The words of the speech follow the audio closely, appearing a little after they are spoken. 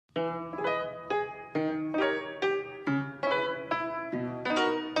My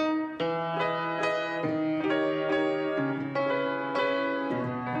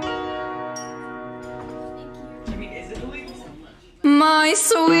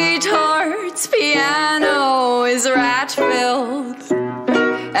sweetheart's piano is rat-filled,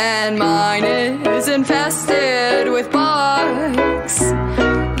 and mine is infested with bugs.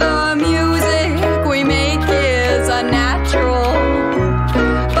 The music we make is unnatural,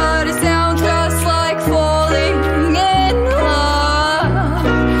 but it sounds just like falling in love.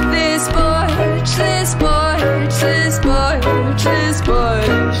 This butch, this butch, this butch, this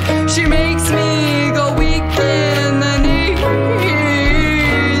butch, she makes me go weak in the knees.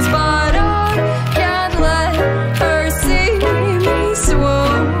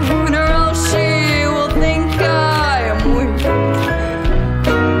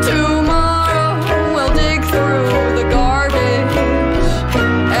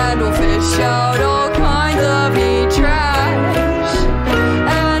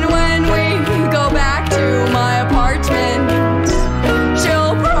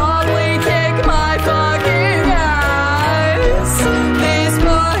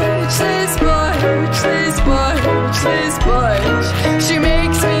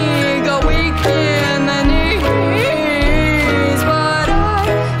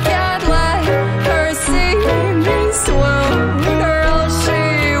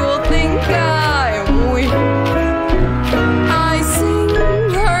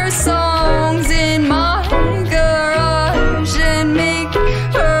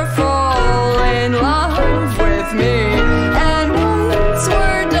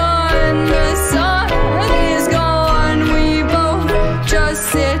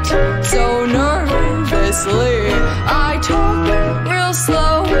 I talk real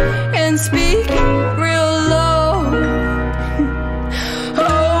slow and speak real low,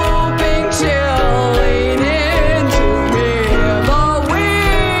 hoping she'll lean into me, but we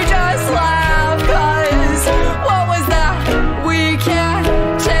just laugh, 'cause what was that? We can't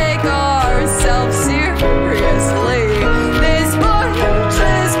take ourselves seriously. This butch,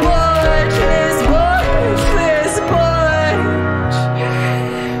 this butch, this butch, this butch,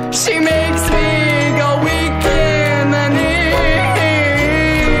 she makes me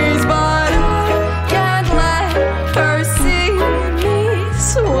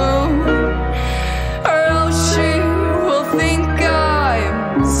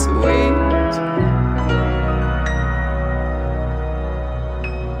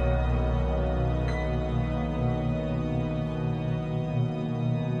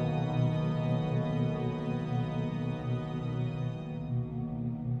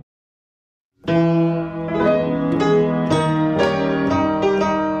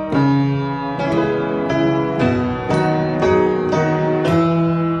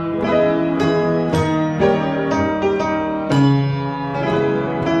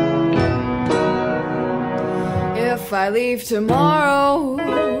if I leave tomorrow,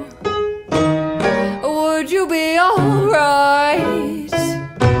 would you be alright?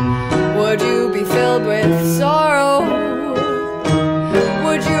 Would you be filled with sorrow?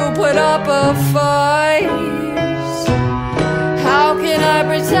 Would you put up a fight? How can I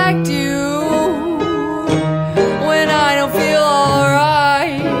protect you when I don't feel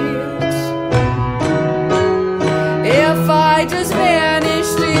alright? If I just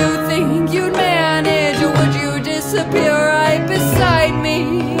vanished, do you think you'd manage, or would you disappear right beside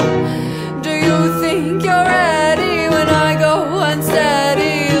me? Do you think you're ready when I go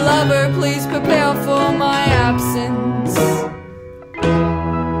unsteady? Lover, please prepare for my absence.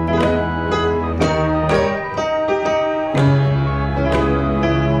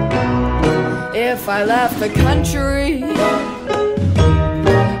 If I left the country,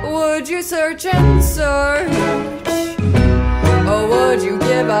 would you search and search, or would you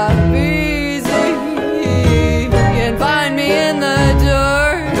give up easy and find me in the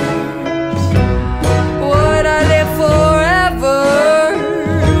dirt? Would I live forever,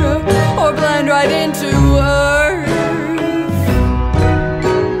 or blend right into earth?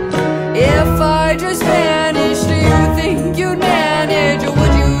 If I just vanished, do you think you'd manage, or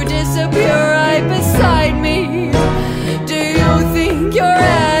would you disappear right beside me? Do you think you're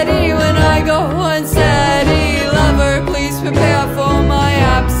ready when I go unsteady? Lover, please prepare for my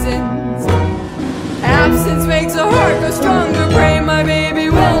absence. Absence makes a heart go stronger. Pray my baby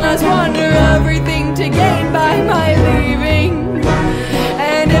will not squander everything to gain by my leaving.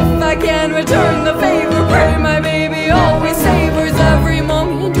 And if I can return the favor, pray my baby always savors every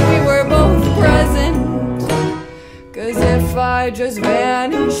moment we were both present. 'Cause if I just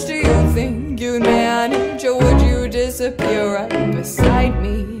vanished, do you think you'd manage, or would you disappear right beside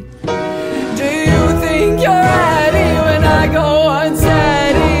me?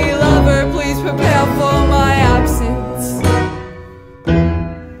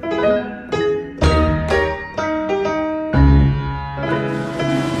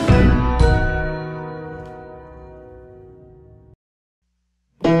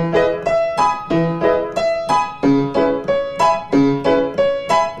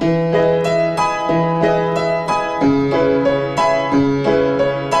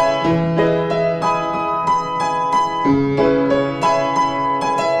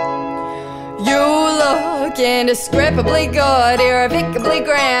 indescribably good, irrevocably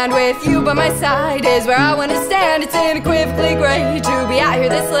grand. With you by my side is where I wanna stand. It's unequivocally great to be out here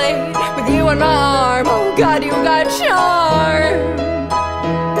this late with you on my arm. Oh God, you got charm.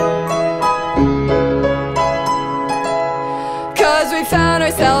 Cause we found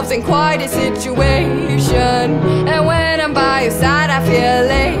ourselves in quite a situation, and when I'm by your side I feel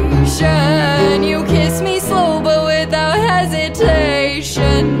elation. You kiss me slow but without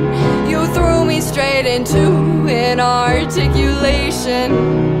hesitation. You threw me straight into an articulation.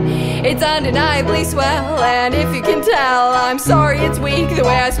 It's undeniably swell, and if you can tell, I'm sorry it's weak the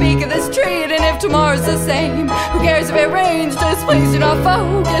way I speak of this treat. And if tomorrow's the same, who cares if it rains? Just please do not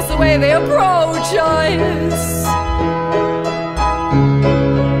focus the way they approach us.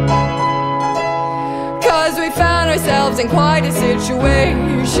 Cause we found ourselves in quite a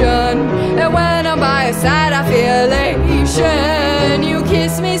situation, and when I'm by your side I feel elation. You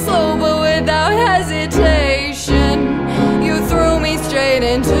kiss me slow but without hesitation. You threw me straight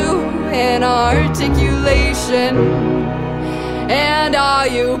into an articulation. And are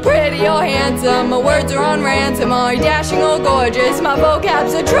you pretty or handsome? My words are on ransom. Are you dashing or gorgeous? My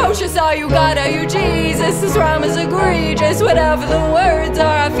vocab's atrocious. All you got, are you Jesus? This rhyme is egregious. Whatever the words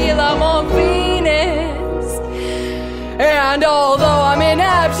are, I feel I'm on Venus. And although I'm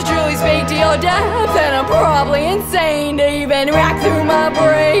inept to truly speak to your depth, and I'm probably insane to even rack through my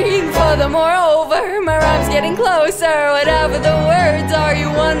brain. Further, moreover, my rhyme's getting closer. Whatever the words are,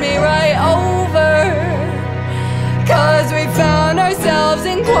 you won me right over. Cause we found ourselves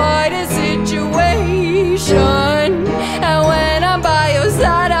in quite a situation, and when I'm by your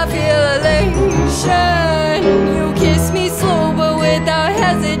side I feel elation. You kiss me slow but without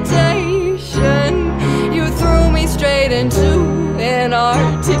hesitation. You threw me straight into an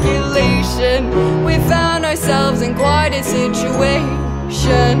articulation. We found ourselves in quite a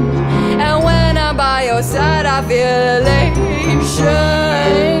situation, and when I'm by your side I feel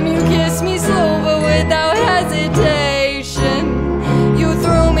elation. You kiss me slow but without hesitation. You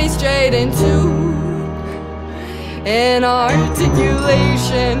threw me straight into an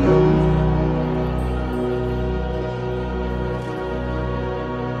articulation.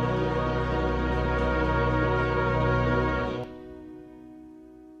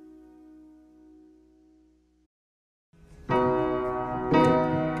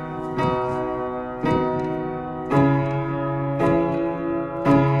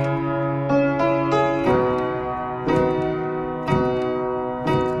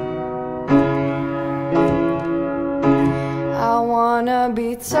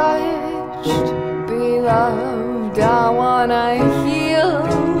 Be touched, be loved, I wanna heal,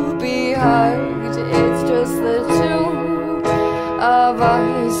 be hugged. It's just the two of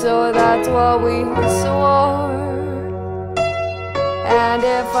us, so that's what we swore. And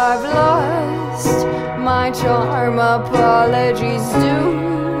if I've lost my charm, apologies do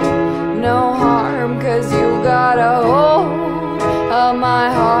no harm. Cause you got a hold of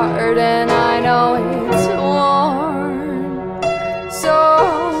my heart, and I know it's warm. So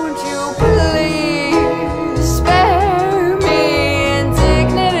won't you please spare me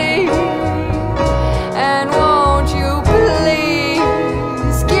indignity, and won't you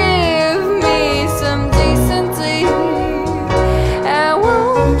please give me some decency, and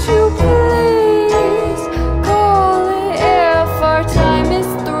won't you please call it if our time is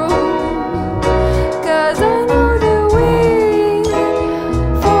through? Cause I know that we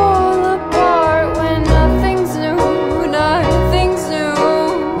fall apart when nothing's new, nothing's new.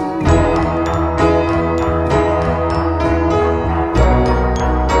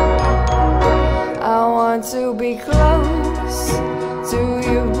 To be close to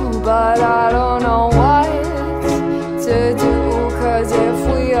you, but I don't know what to do. Cause if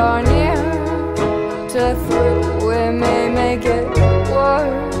we are near to through, it may make it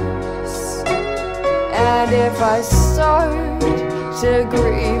worse. And if I start to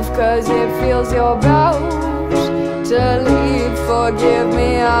grieve, cause it feels you're about to leave, forgive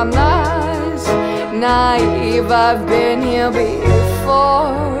me, I'm not naive, I've been here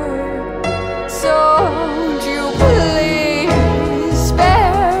before. So won't you please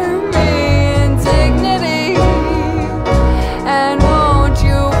spare me indignity, and won't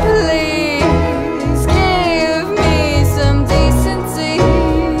you please give me some decency,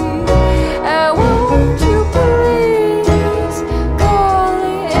 and won't you please call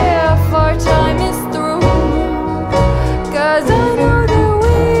it if our time is through? Cause I know that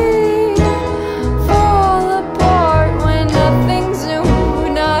we fall apart when nothing's new,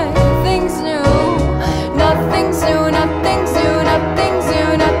 nothing's new. Nothing's new.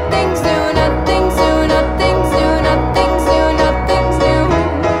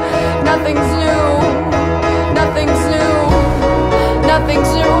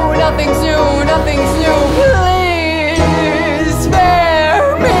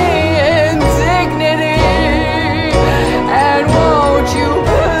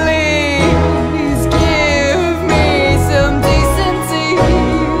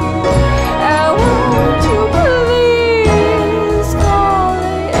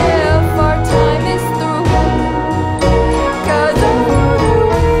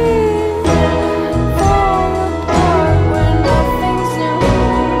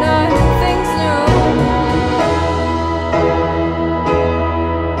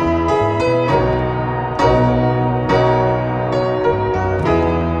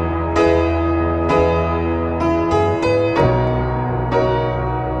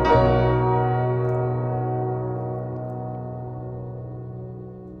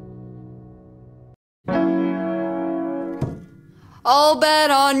 I'll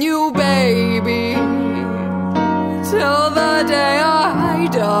bet on you, baby, till the day I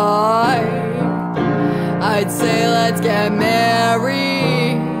die. I'd say let's get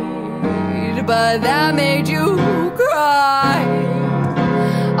married, but that made you cry.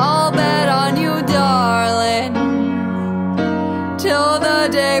 I'll bet on you, darling, till the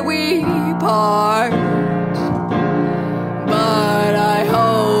day we part. But I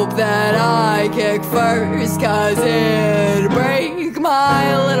hope that I kick first, 'cause it'd break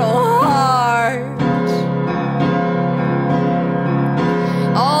my little heart.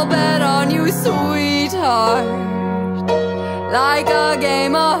 I'll bet on you, sweetheart, like a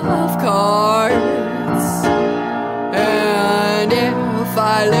game of cards. And if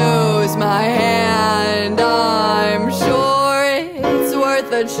I lose my hand, I'm sure it's worth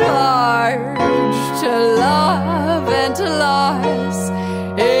the charge. To love and to loss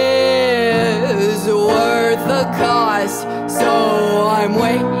is worth the cost. So I'm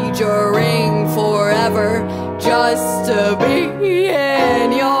wagering forever just to be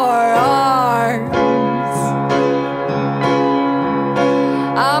in your arms.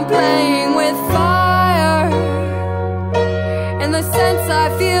 I'm playing with fire in the sense I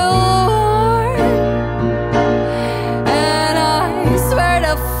feel warm. And I swear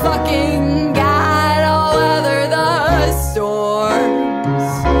to fucking God, I'll weather the storms.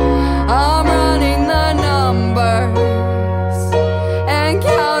 I'm running the numbers and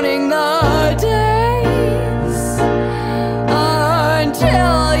counting the days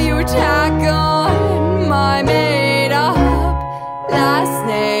until you tack on my made-up last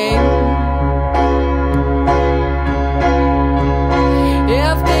name.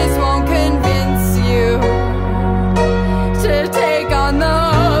 If this won't convince you to take on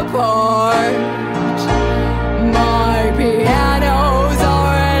the porch, my piano's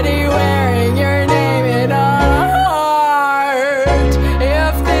already wearing your name in a heart.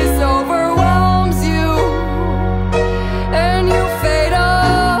 If this overwhelms you and you fade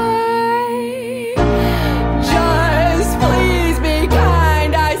away, just please be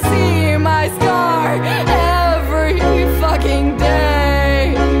kind. I see my scar every fucking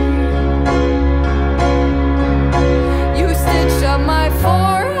day. You stitched up my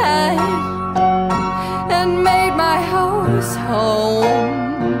forehead and made my house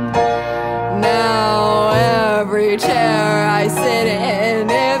home. Now every chair I sit in,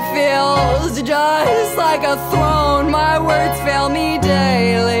 it feels just like a throne. My words fail me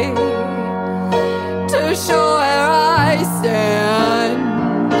daily to show where I stand.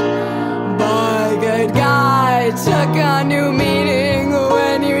 But good God, it took a new meaning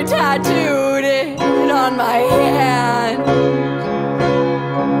when you tattooed it on my hand.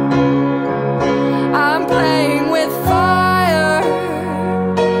 I'm playing with fire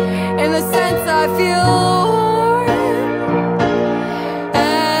in the sense I feel warm.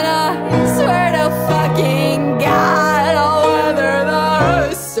 And I swear to fucking God, I'll weather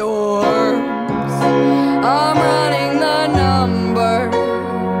the storms. I'm running the numbers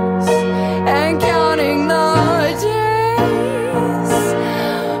and counting the days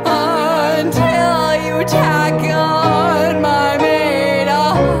until you tack on my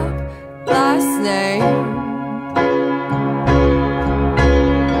made-up last name.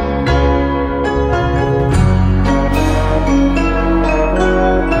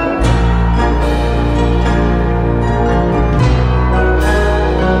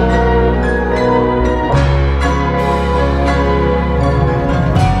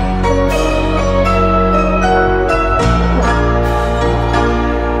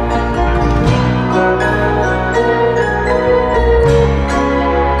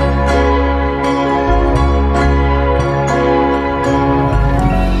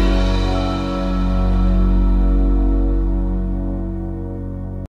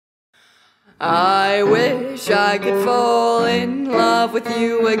 I wish I could fall in love with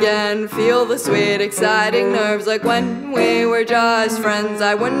you again. Feel the sweet, exciting nerves like when we were just friends.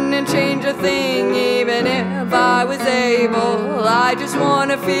 I wouldn't change a thing even if I was able. I just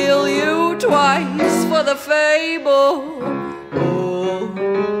wanna feel you twice for the fable. Oh.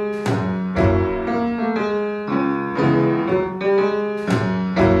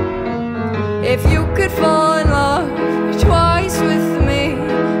 If you could fall in love twice with me,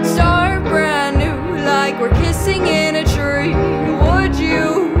 start brand new like we're kissing in a tree, would you?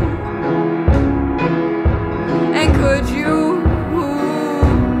 And could you?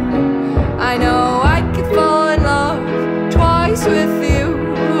 I know I could fall in love twice with you.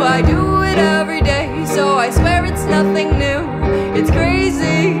 I do it every day, so I swear it's nothing new. It's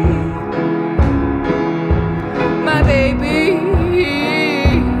crazy, my baby.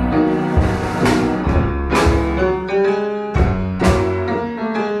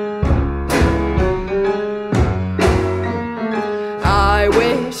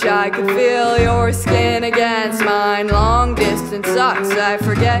 box. I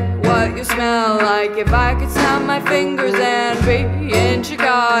forget what you smell like. If I could snap my fingers and be in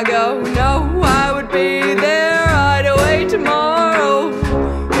Chicago, no, I would be there right away tomorrow.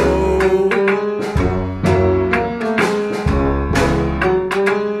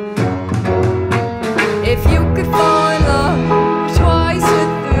 If you could fall in love twice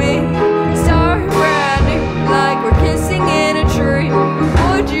with me, start brand new like we're kissing in a tree,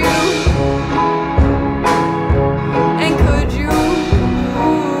 would you? And could you?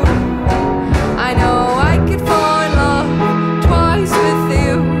 I know I could fall in love twice with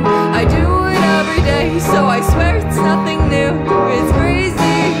you. I do it every day, so I swear it's nothing new. It's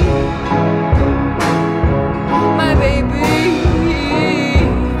crazy, my baby.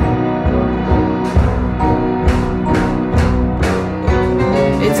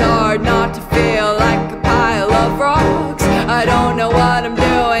 It's hard not to feel like a pile of rocks. I don't know what I'm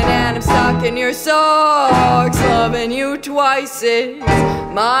doing and I'm stuck in your socks. Loving you twice is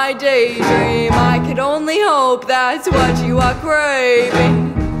my daydream. I could only hope that's what you are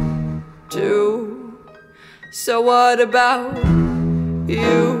craving too. So what about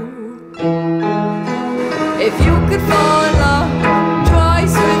you? If you could fall in love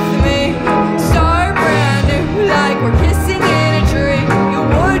twice with me, start brand new like we're kissing in a tree,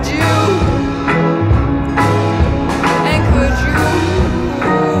 would you? And could you?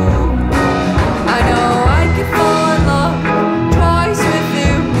 I know I could fall in love twice with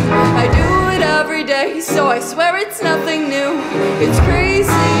you. I do it every day, so I swear it's nothing new. It's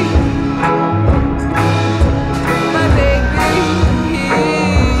crazy, my baby.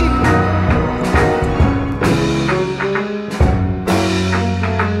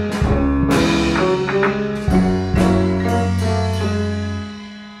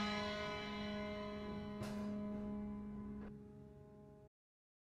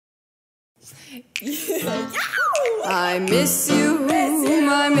 I miss you,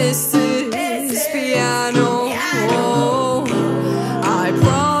 I miss this piano. I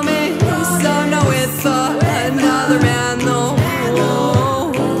promise I'm not with another man, no.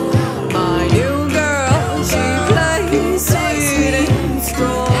 My new girl, she plays sweet and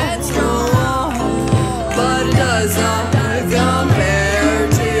strong, but it does not compare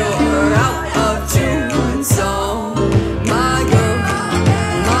to your out of tune song. My girl,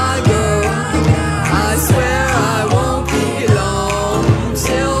 I swear I won't be long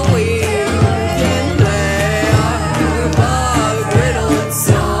till we can play our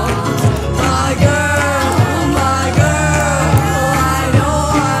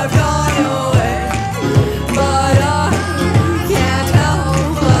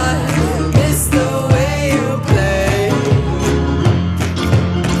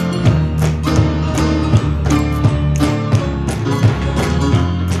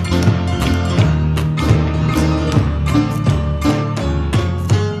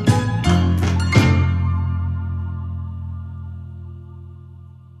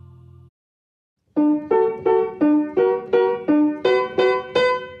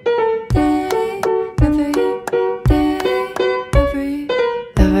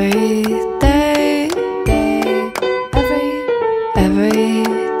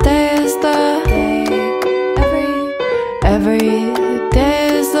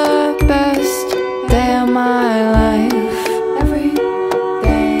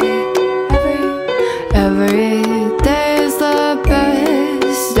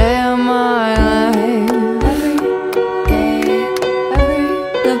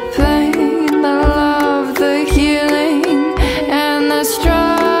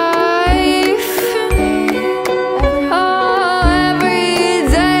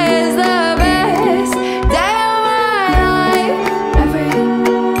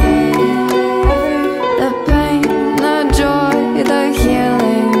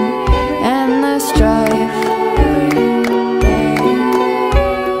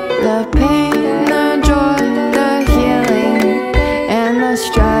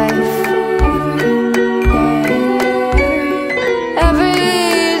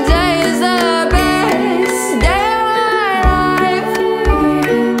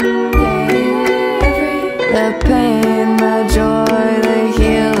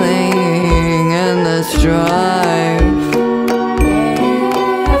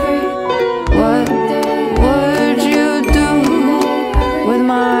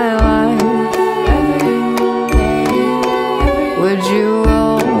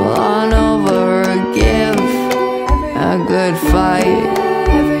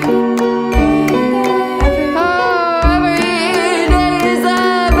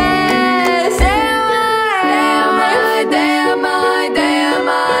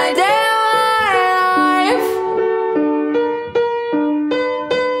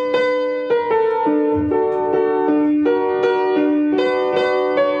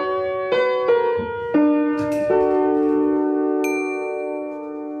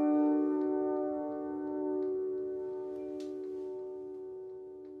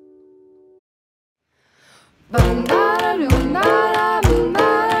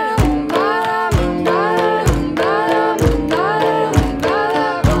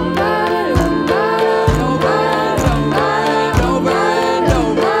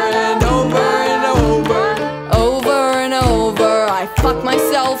Fuck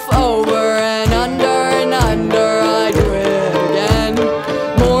myself over and under, I do it again.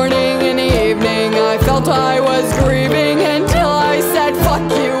 Morning and evening, I felt I was grieving until I said fuck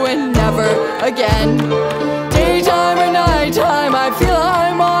you and never again. Daytime or nighttime, I feel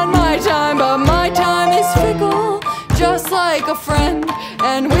I'm on my time, but my time is fickle, just like a friend.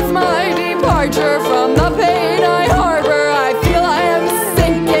 And with my departure from the pain I harbor, I feel I am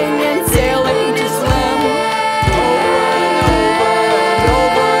sinking and sailing to swim.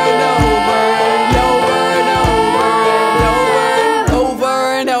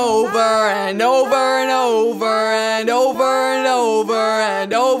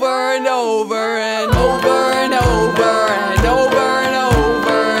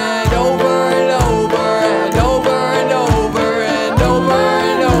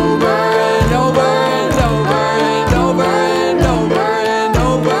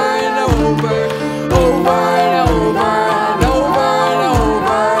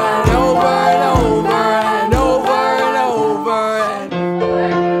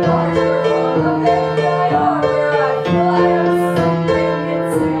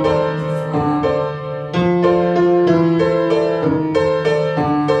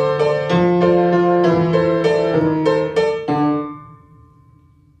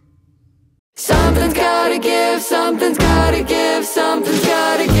 Something's gotta give, something's gotta give, something's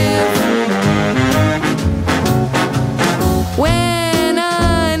gotta give. When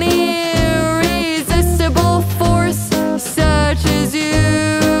an irresistible force such as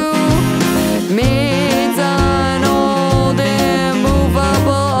you meets an old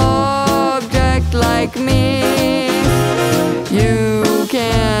immovable object like me, you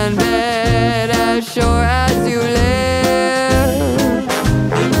can bet as sure as you live.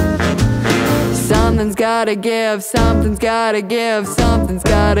 Something's gotta give, something's gotta give, something's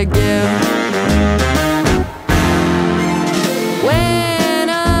gotta give. When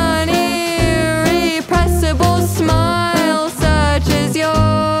an irrepressible smile such as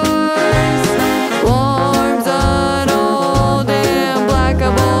yours warms an old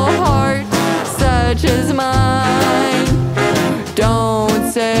implacable heart such as mine,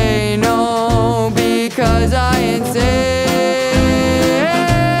 don't say no because I insist.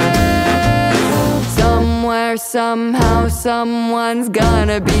 Somehow someone's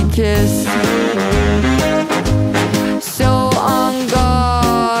gonna be kissed. So on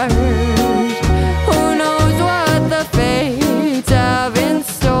guard, who knows what the fates have in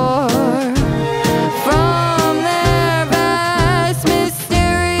store from their vast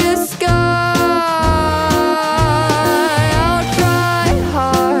mysterious sky. I'll try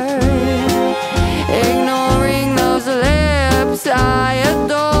hard, ignoring those lips I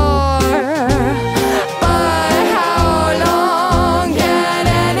adore.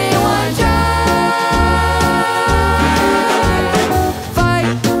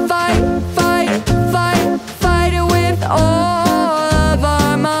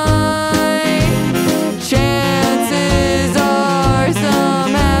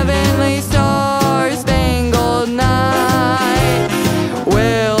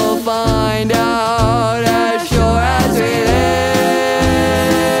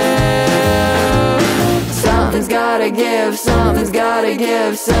 Something's gotta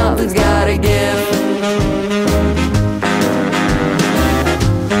give, something's gotta give.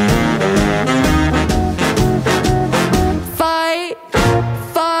 Fight,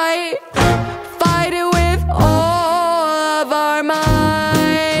 fight, fight it with all of our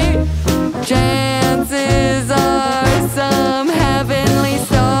might. Chances are some heavenly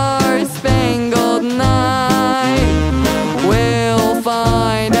star-spangled night we'll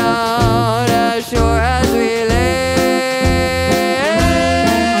find out as sure as we live.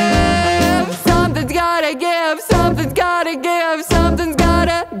 Something's gotta give, something's gotta give,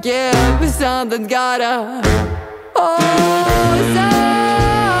 something's gotta, oh,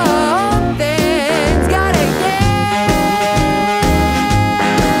 something's gotta give.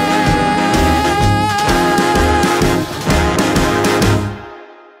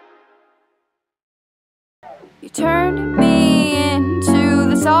 You turned me into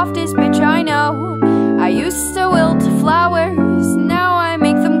the softest bitch I know. I used to wilt flowers, now I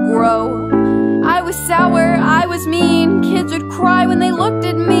make them grow. I was sour, I was mean, kids would cry when they looked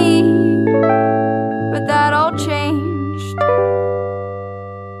at me, but that all changed.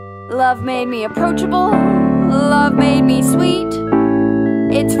 Love made me approachable, love made me sweet.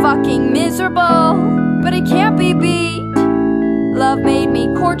 It's fucking miserable, but it can't be beat. Love made me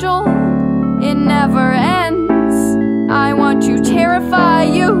cordial, it never ends. I want to terrify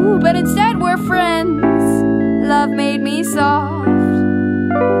you, but instead we're friends. Love made me soft,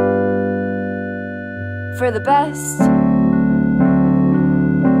 for the best.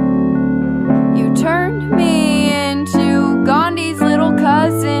 You turned me into Gandhi's little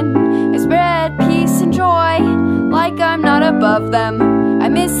cousin. I spread peace and joy like I'm not above them. I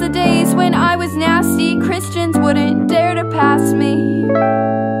miss the days when I was nasty. Christians wouldn't dare to pass me,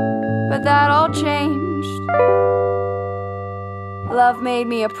 but that all changed. Love made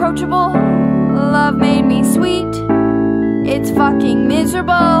me approachable, love made me sweet. It's fucking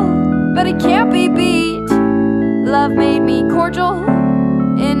miserable, but it can't be beat. Love made me cordial,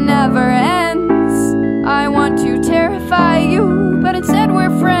 it never ends. I want to terrify you, but instead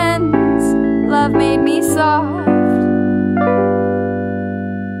we're friends. Love made me soft,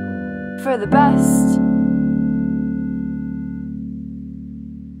 for the best.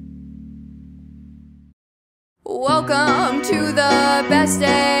 Welcome to the best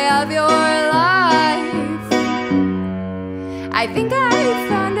day of your life. I think I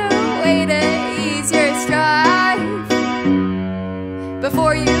found a way to ease your strife.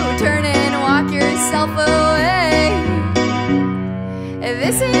 Before you turn and walk yourself away,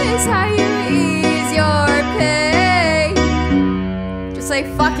 this is how you ease your pain. Just say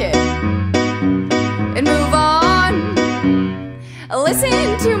fuck it and move on.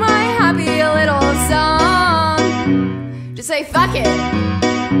 Listen to my happy little song. Just say fuck it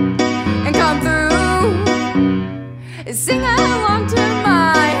and come through. Sing along to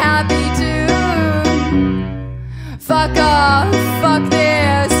my happy tune. Fuck off, fuck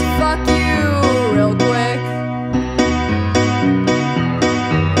this, fuck you real quick.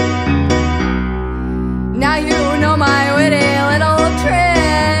 Now you know my witty little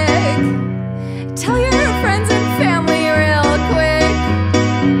trick. Tell your friends and family real quick.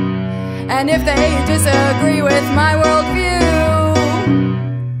 And if they disagree with my worldview,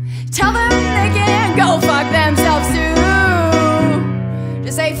 tell them they can go fuck themselves too.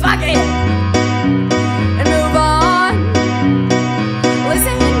 Just say fuck it and move on.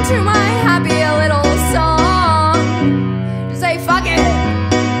 Listen to my happy little song. Just say fuck it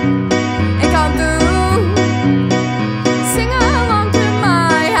and come through. Sing along to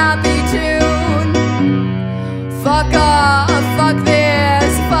my happy tune. Fuck off, fuck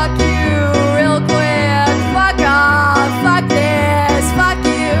this, fuck you real quick. Fuck off, fuck this, fuck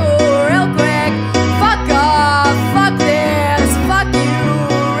you real quick. Fuck off, fuck this, fuck you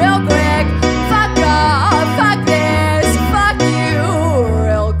real quick. Fuck off, fuck this, fuck you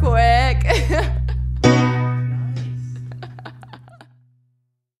real quick.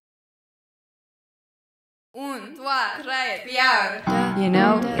 Un, trois, tres, Pierre. You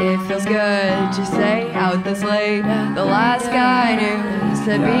know, it feels good to stay out this late. The last guy I knew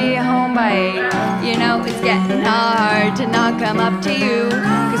said be home by 8. You know, it's getting hard to not come up to you,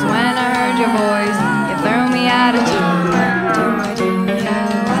 'cause when I heard your voice, you threw me out of tune. What do I do now?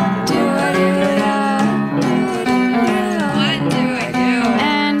 What do I do now? What do I do?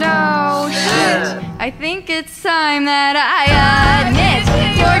 And oh shit, I think it's time that I admit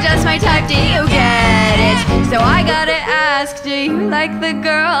you're just my type, do you get it? So I gotta ask, do you like the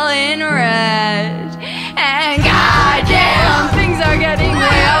girl in red? And goddamn, things are getting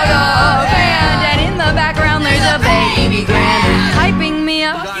way out of hand. And in the background there's a baby grand hyping me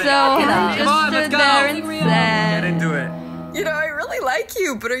up, so I just stood there and said, Get into it. You know, I really like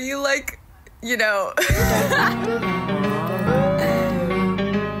you, but are you like, you know...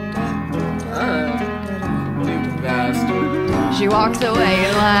 She walks away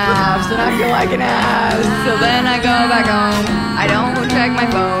and laughs, and I feel like an ass. So then I go back home, I don't check my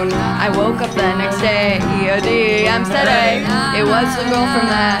phone. I woke up the next day, a DM said, hey, it was the girl from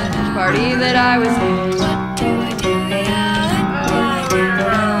that party that I was in. What do I do, yeah? What do I do,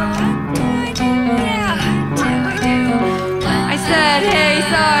 yeah? What do I do, yeah? What do I do? I said, hey,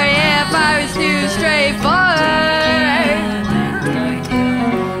 sorry if I was too straightforward.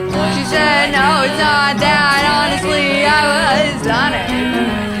 She said, no, it's not that, honestly, I was on it.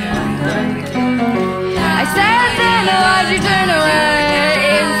 I said, then why'd you turn away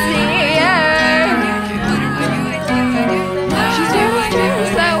and see her? She said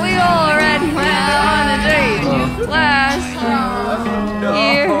that we already went on a date last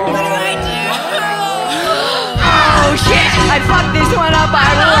year. Oh shit, I'd fuck this one up, I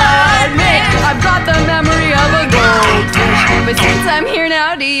will admit. I've got the memory of a goldfish, but since I'm here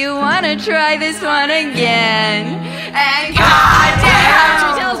now, do you wanna try this one again? And goddamn,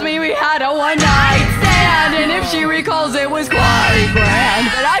 she tells me we had a one-night stand, and if she recalls, it was quite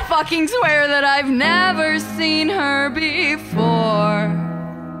grand. But I fucked fucking swear that I've never seen her before.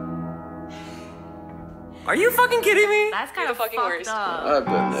 Are you fucking kidding me? That's kind of fucking worst. I've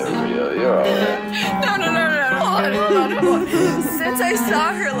been there, Rio. You're alright. No. Hold on. Since I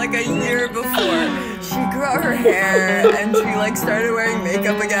saw her like a year before, she grew out her hair and she like started wearing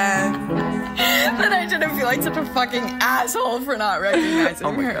makeup again. Then I didn't feel like such a fucking asshole for not recognizing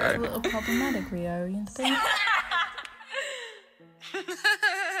her. A little problematic, Rio, you think?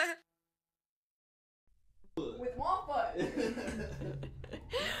 With one foot.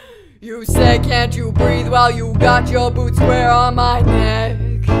 You said, can't you breathe while you got your boots square on my neck?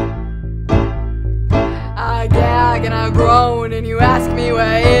 I gag and I groan and you ask me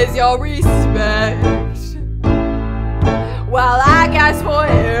where is your respect? Well, I guess for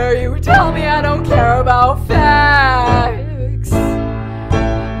air you tell me I don't care about facts,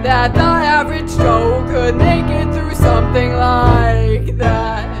 that the average Joe could make it through something like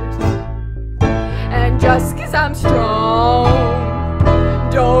that. And just 'cause I'm strong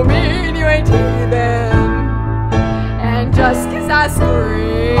don't mean you ain't heathen. And just 'cause I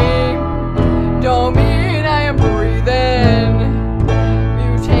scream don't mean I am breathing.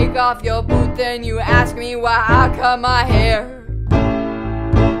 You take off your boot then you ask me why I cut my hair,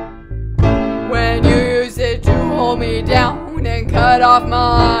 when you use it to hold me down and cut off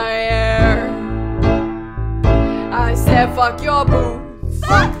my hair. I said fuck your boots.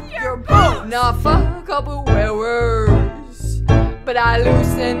 Fuck your boots. Not fuck a boot wearers, but I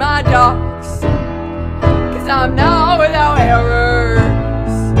loosen my docks 'cause I'm not without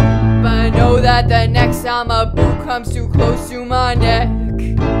errors. But I know that the next time a boot comes too close to my neck,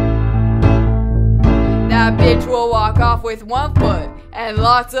 that bitch will walk off with one foot and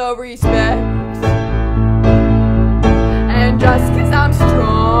lots of respect. And just 'cause I'm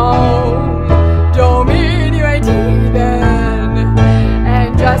strong don't mean you ain't heathen.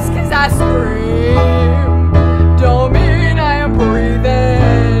 And just 'cause I scream don't mean I am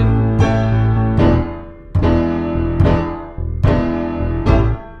breathing.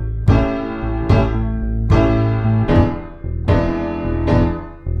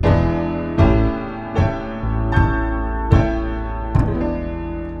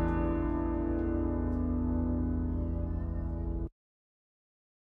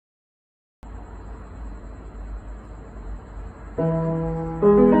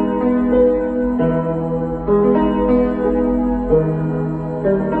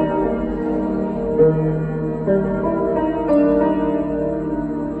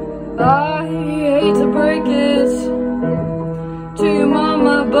 I hate to break it to you,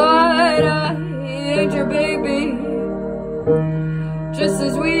 mama, but I ain't your baby. Just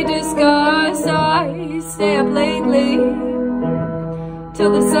as we discussed, I stay up lately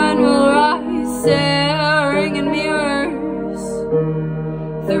till the sun will rise, staring in mirrors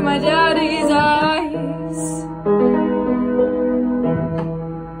through my daddy's eyes.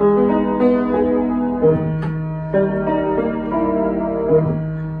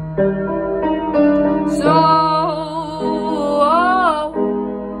 So,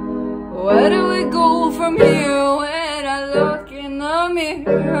 where do we go from here when I look in the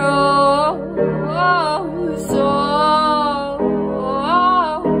mirror? So,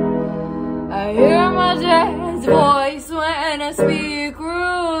 I hear my dad's voice when I speak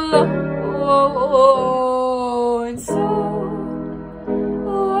real low. And so,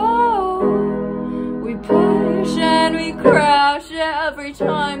 we push and we crash every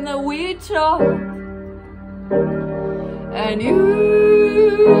time that we talk. And you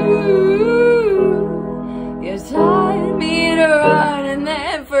taught me to run and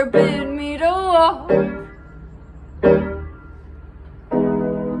then forbid me to walk.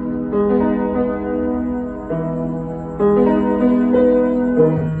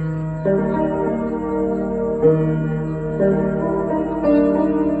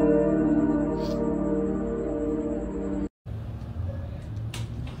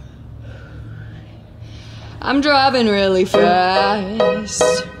 I'm driving really fast,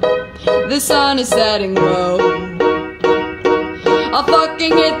 the sun is setting low. I'll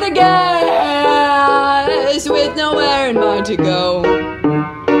fucking hit the gas with nowhere in mind to go.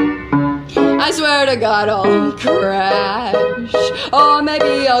 I swear to God I'll crash, or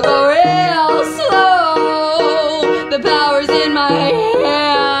maybe I'll go real slow. The power's in my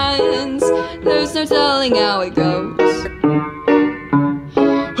hands, there's no telling how it goes.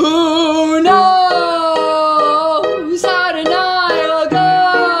 Who knows how tonight will go?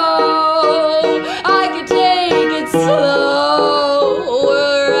 I could take it slow,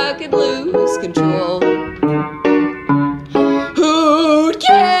 or I could lose control. Who'd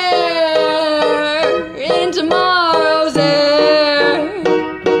care in tomorrow's air?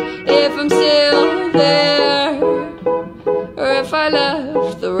 if I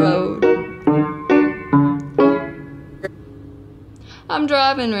left the road. I'm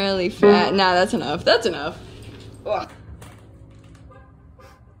driving really fast. Nah, that's enough. That's enough. Ugh.